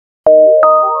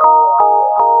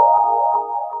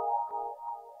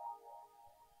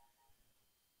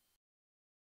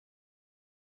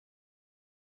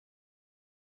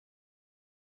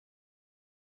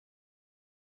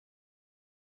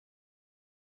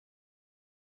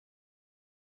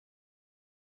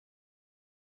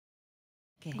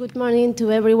Okay. Good morning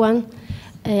to everyone.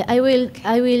 I will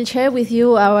share with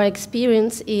you our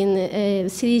experience in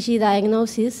CDG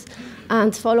diagnosis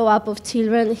and follow-up of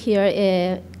children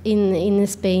here in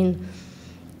Spain.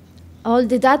 All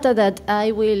the data that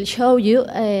I will show you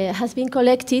has been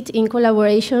collected in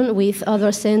collaboration with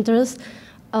other centers,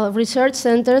 research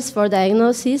centers for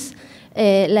diagnosis,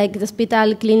 like the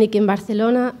Hospital Clinic in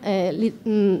Barcelona,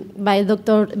 by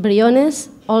Dr. Briones,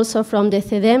 also from the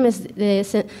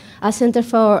CDG, a Center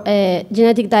for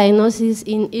Genetic Diagnosis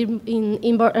in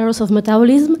Inborn Errors of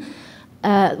Metabolism,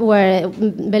 where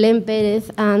Belén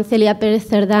Pérez and Pérez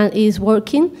Dueñas is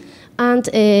working, and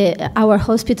our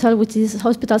hospital, which is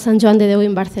Hospital Sant Joan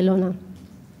in Barcelona.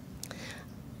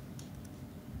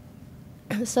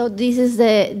 So this is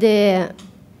the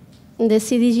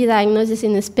CDG diagnosis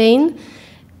in Spain.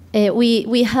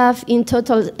 We have in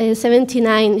total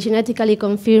 79 genetically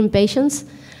confirmed patients,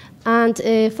 and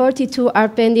 42 are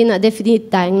pending a definite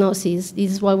diagnosis.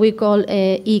 This is what we call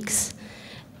X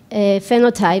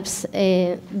phenotypes.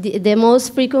 The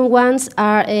most frequent ones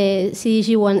are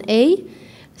CDG1A,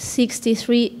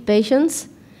 63 patients,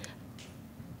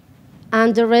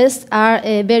 and the rest are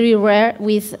very rare,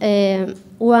 with 1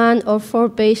 or 4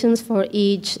 patients for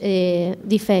each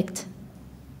defect.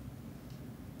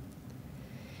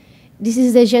 This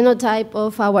is the genotype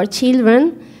of our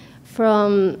children.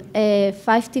 From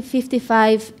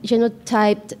 55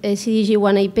 genotyped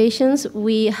CDG1A patients,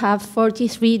 we have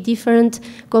 43 different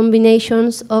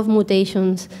combinations of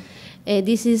mutations.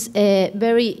 This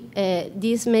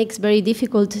makes very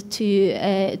difficult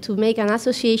to make an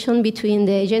association between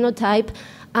the genotype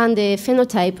and the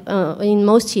phenotype in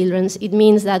most children. It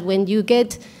means that when you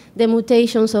get the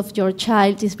mutations of your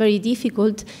child, it's very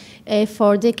difficult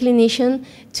for the clinician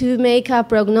to make a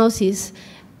prognosis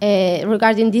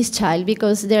regarding this child,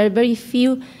 because there are very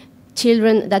few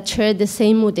children that share the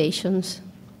same mutations.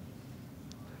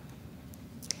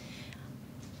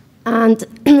 And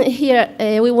here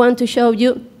we want to show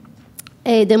you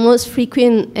the most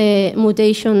frequent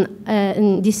mutation,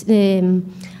 in this,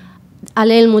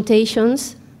 allele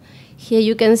mutations. Here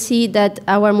you can see that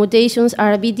our mutations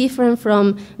are a bit different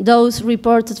from those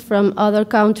reported from other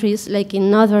countries, like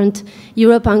in Northern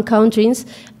European countries.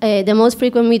 The most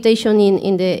frequent mutation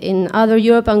in other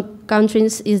European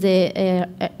countries is the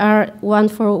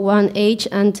R141H,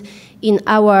 and in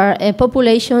our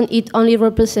population, it only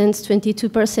represents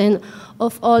 22%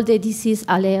 of all the disease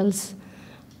alleles.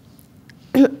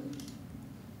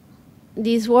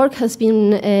 This work has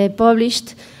been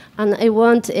published, and I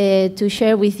want to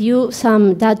share with you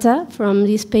some data from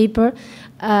this paper.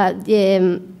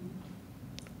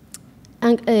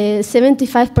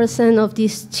 75% of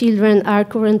these children are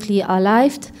currently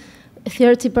alive.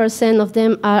 30% of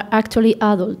them are actually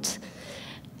adults.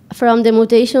 From the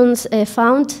mutations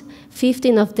found,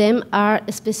 15 of them are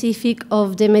specific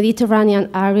of the Mediterranean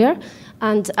area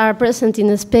and are present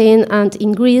in Spain and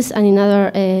in Greece and in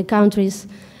other countries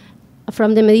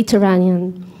from the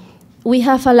Mediterranean. We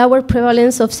have a lower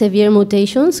prevalence of severe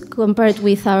mutations compared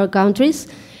with our countries.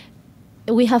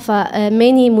 We have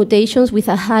many mutations with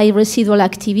a high residual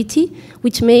activity,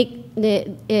 which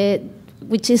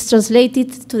is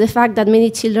translated to the fact that many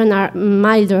children are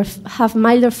have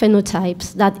milder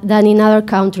phenotypes than in other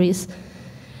countries.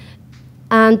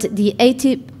 And the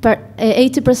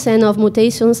 80% of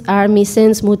mutations are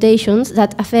missense mutations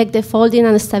that affect the folding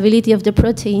and stability of the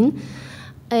protein,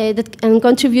 and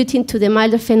contributing to the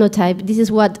milder phenotype. This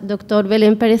is what Dr.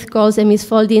 Belén Pérez calls a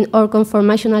misfolding or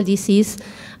conformational disease,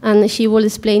 and she will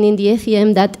explain in the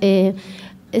ACM that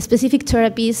specific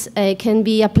therapies can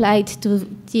be applied to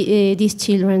these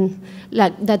children,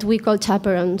 that we call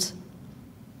chaperones.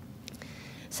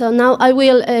 So now I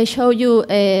will show you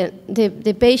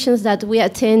the patients that we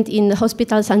attend in the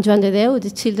Hospital Sant Joan de Déu,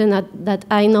 the children that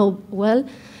I know well,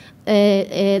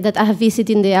 that I have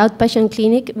visited in the outpatient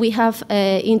clinic. We have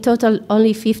in total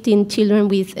only 15 children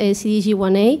with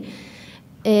CDG1A.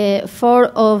 4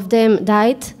 of them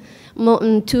died,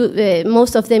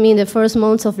 most of them in the first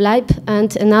months of life,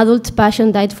 and an adult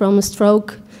patient died from a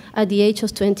stroke at the age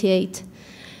of 28.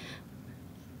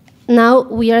 Now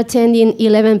we are attending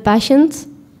 11 patients.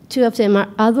 2 of them are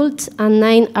adults and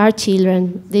 9 are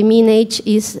children. The mean age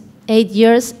is 8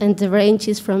 years and the range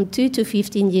is from 2 to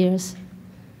 15 years.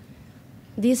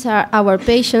 These are our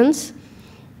patients.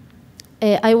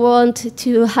 I want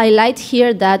to highlight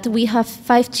here that we have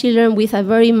 5 children with a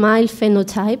very mild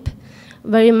phenotype,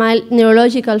 very mild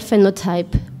neurological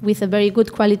phenotype with a very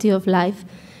good quality of life.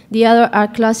 The other are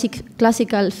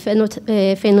classical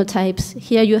phenotypes.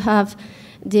 Here you have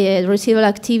the residual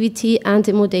activity and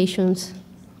the mutations.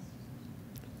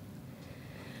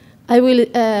 I will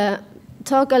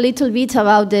talk a little bit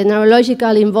about the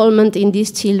neurological involvement in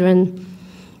these children.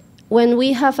 When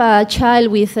we have a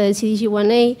child with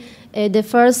CDG1A, the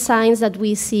first signs that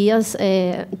we see as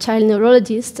child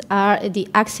neurologists are the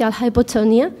axial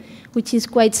hypotonia, which is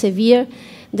quite severe.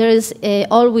 There is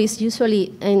always,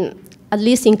 usually, at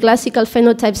least in classical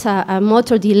phenotypes, a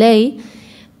motor delay.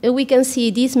 We can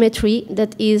see dysmetry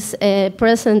that is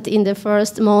present in the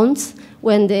first months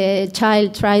when the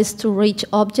child tries to reach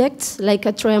objects, like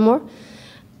a tremor.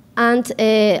 And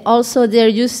also there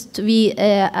used to be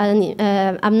an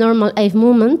abnormal eye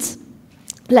movement,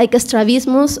 like a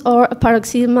strabismus or a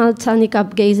paroxysmal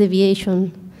handicap gaze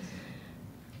deviation.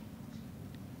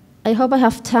 I hope I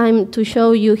have time to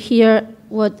show you here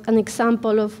an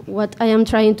example of what I am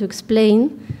trying to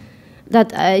explain,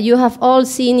 that you have all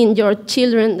seen in your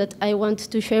children, that I want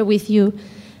to share with you.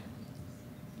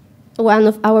 One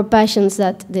of our passions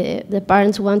that the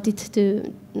parents wanted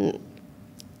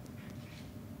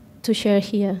to share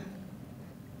here.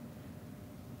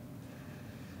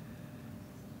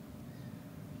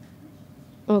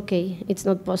 Okay, it's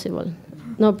not possible.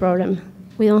 No problem.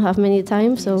 We don't have many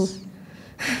time, yes. So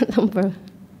no problem.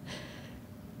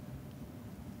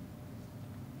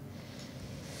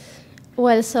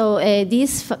 Well, so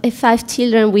these 5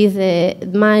 children with a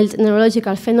mild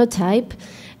neurological phenotype,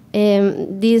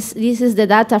 this is the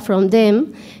data from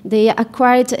them. They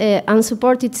acquired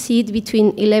unsupported seat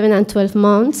between 11 and 12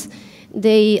 months.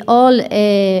 They all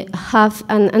have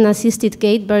an assisted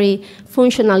gait, very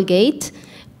functional gait,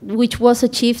 which was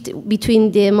achieved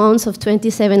between the months of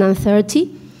 27 and 30.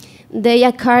 They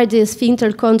acquired the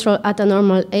sphincter control at a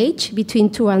normal age, between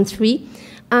 2 and 3,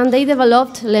 and they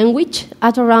developed language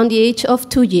at around the age of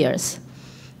 2 years.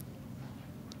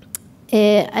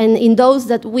 And in those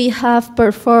that we have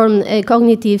performed a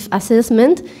cognitive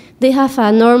assessment, they have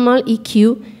a normal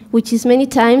EQ, which is many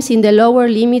times in the lower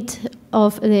limit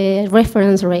of the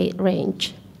reference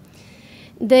range.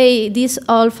 These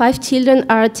all 5 children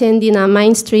are attending a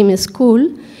mainstream school.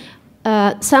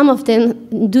 Some of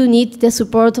them do need the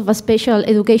support of a special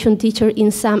education teacher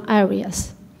in some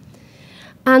areas.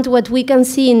 And what we can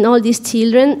see in all these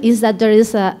children is that there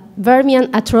is a Vermian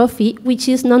atrophy, which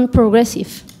is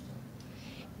non-progressive.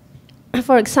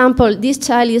 For example, this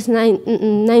child is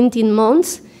 19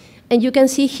 months, and you can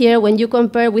see here, when you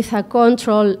compare with a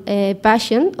control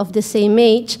patient of the same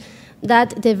age,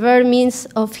 that the vermis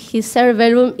of his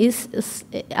cerebellum is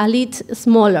a little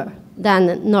smaller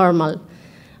than normal,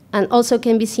 and also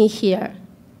can be seen here.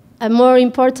 A more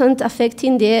important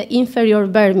affecting the inferior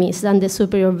vermis than the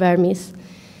superior vermis.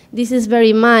 This is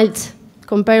very mild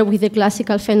compared with the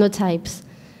classical phenotypes.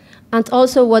 And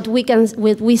also what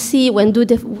we see when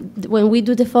we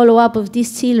do the follow-up of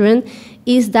these children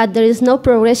is that there is no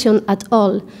progression at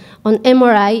all. On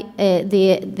MRI,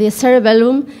 the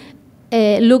cerebellum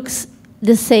looks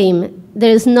the same.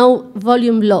 There is no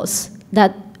volume loss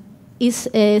that is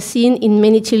seen in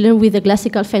many children with the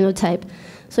classical phenotype.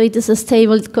 So it is a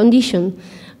stable condition.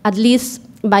 At least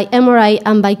by MRI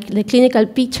and by the clinical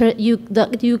picture,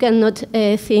 you cannot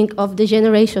think of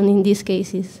degeneration in these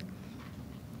cases.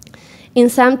 In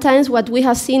sometimes what we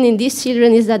have seen in these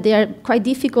children is that they are quite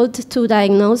difficult to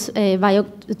diagnose,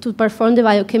 to perform the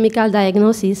biochemical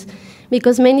diagnosis,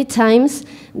 because many times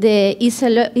the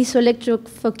isoelectric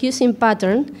focusing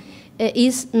pattern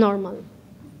is normal.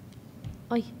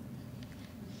 Oy.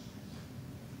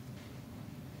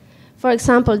 For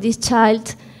example, this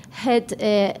child had,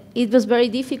 it was very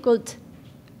difficult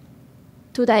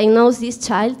to diagnose this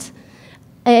child.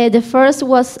 The first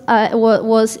was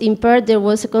impaired. There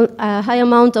was a high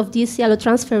amount of this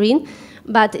allosteric,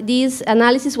 but this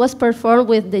analysis was performed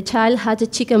when the child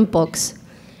had chicken pox.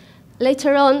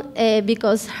 Later on,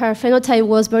 because her phenotype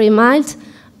was very mild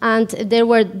and there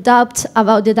were doubts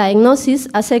about the diagnosis,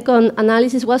 a second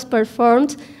analysis was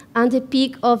performed and the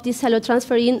peak of this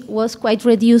allosteric was quite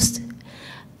reduced.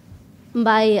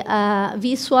 By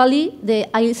visually, the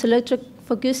isoelectric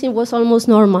focusing was almost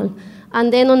normal.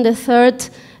 And then on the third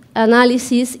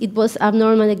analysis, it was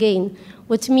abnormal again,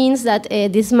 which means that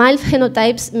these mild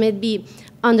phenotypes may be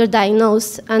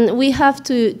underdiagnosed, and we have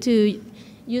to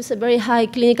use a very high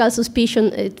clinical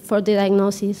suspicion for the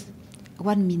diagnosis.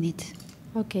 1 minute.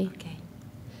 Okay.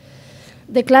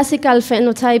 The classical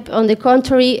phenotype, on the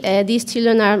contrary, these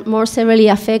children are more severely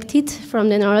affected from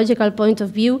the neurological point of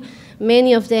view.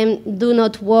 Many of them do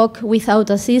not walk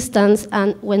without assistance,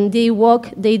 and when they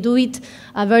walk, they do it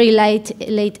at a very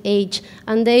late age,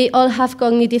 and they all have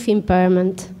cognitive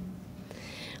impairment.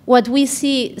 What we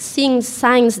see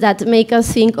signs that make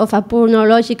us think of a poor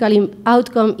neurological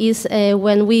outcome is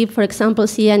when we, for example,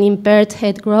 see an impaired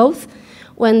head growth,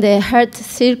 when the heart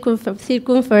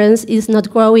circumference is not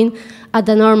growing at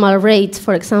the normal rate,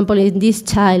 for example, in this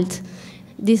child.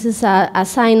 This is a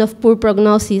sign of poor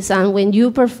prognosis, and when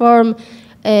you perform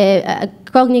a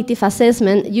cognitive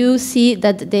assessment, you see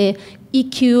that the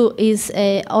EQ is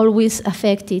always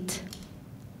affected.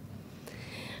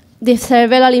 The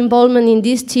cerebellar involvement in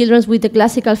these children with the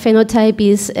classical phenotype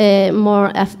is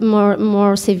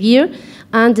more severe,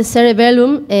 and the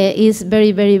cerebellum is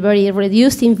very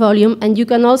reduced in volume, and you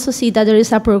can also see that there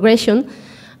is a progression,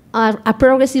 a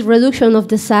progressive reduction of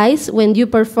the size when you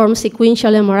perform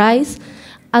sequential MRIs,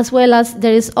 as well as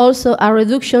there is also a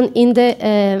reduction in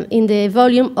the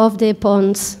volume of the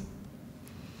pons.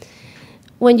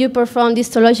 When you perform the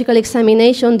histological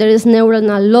examination, there is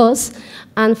neuronal loss,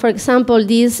 and for example,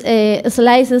 these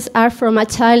slices are from a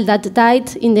child that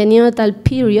died in the neonatal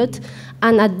period,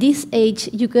 and at this age,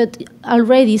 you could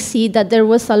already see that there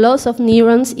was a loss of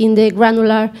neurons in the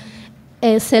granular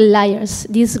cell layers.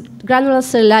 These granular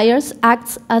cell layers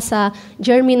act as a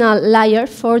germinal layer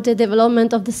for the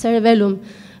development of the cerebellum.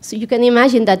 So you can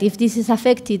imagine that if this is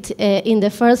affected in the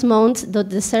first month,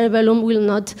 that the cerebellum will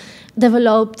not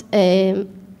develop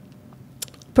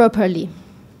properly.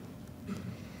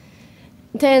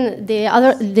 Then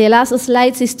the last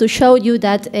slide is to show you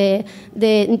that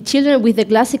the children with the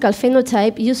classical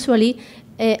phenotype usually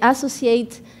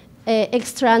associate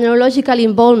extra neurological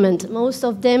involvement. Most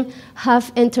of them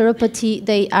have enteropathy.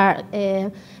 They are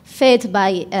fed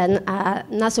by a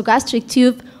nasogastric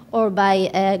tube or by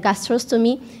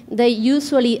gastrostomy. They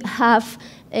usually have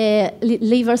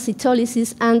liver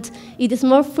cytolysis, and it is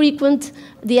more frequent,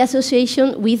 the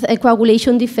association with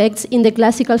coagulation defects in the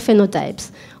classical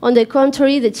phenotypes. On the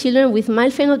contrary, the children with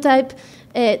mild phenotype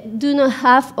do not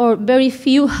have, or very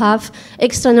few have,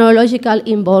 extra neurological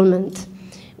involvement.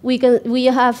 We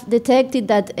have detected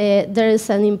that there is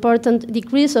an important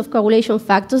decrease of coagulation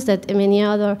factors that many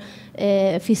other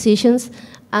physicians,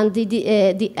 and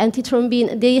the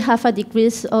antithrombin, they have a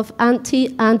decrease of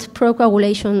anti- and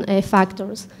procoagulation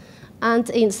factors. And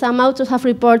in some authors have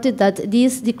reported that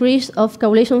this decrease of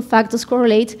coagulation factors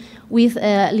correlate with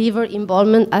liver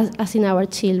involvement as in our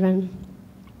children.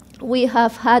 We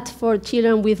have had 4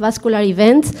 children with vascular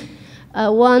events.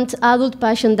 One adult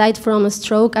patient died from a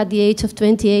stroke at the age of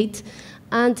 28,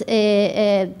 and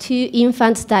 2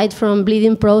 infants died from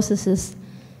bleeding processes.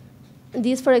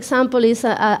 This, for example, is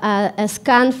a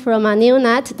scan from a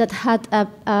neonat that had a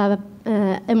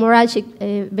hemorrhagic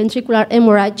ventricular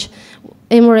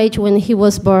hemorrhage when he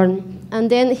was born. And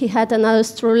then he had another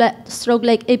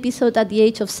stroke-like episode at the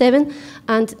age of 7,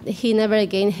 and he never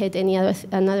again had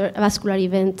another vascular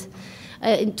event.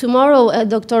 Tomorrow,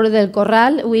 Dr. Del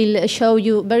Corral will show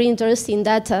you very interesting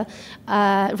data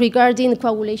regarding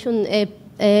coagulation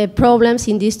problems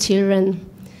in these children.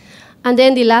 And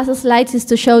then the last slide is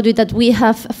to show you that we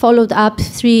have followed up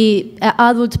 3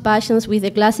 adult patients with a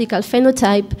classical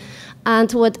phenotype,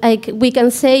 and what we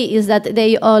can say is that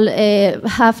they all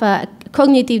have a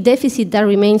cognitive deficit that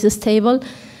remains stable.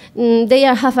 They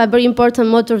have a very important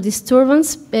motor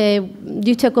disturbance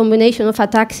due to a combination of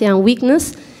ataxia and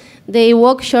weakness. They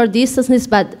walk short distances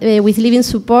but with living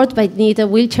support, but need a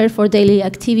wheelchair for daily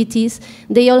activities.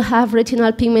 They all have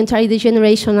retinal pigmentary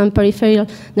degeneration and peripheral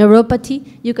neuropathy.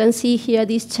 You can see here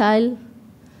this child,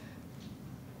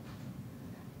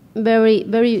 very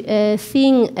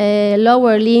thin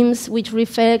lower limbs, which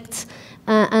reflects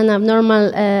an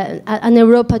abnormal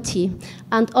neuropathy,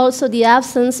 and also the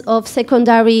absence of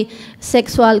secondary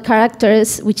sexual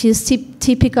characters, which is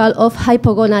typical of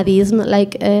hypogonadism,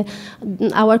 like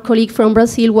our colleague from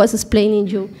Brazil was explaining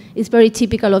you. It's very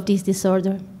typical of this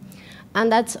disorder.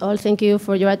 And that's all. Thank you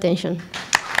for your attention.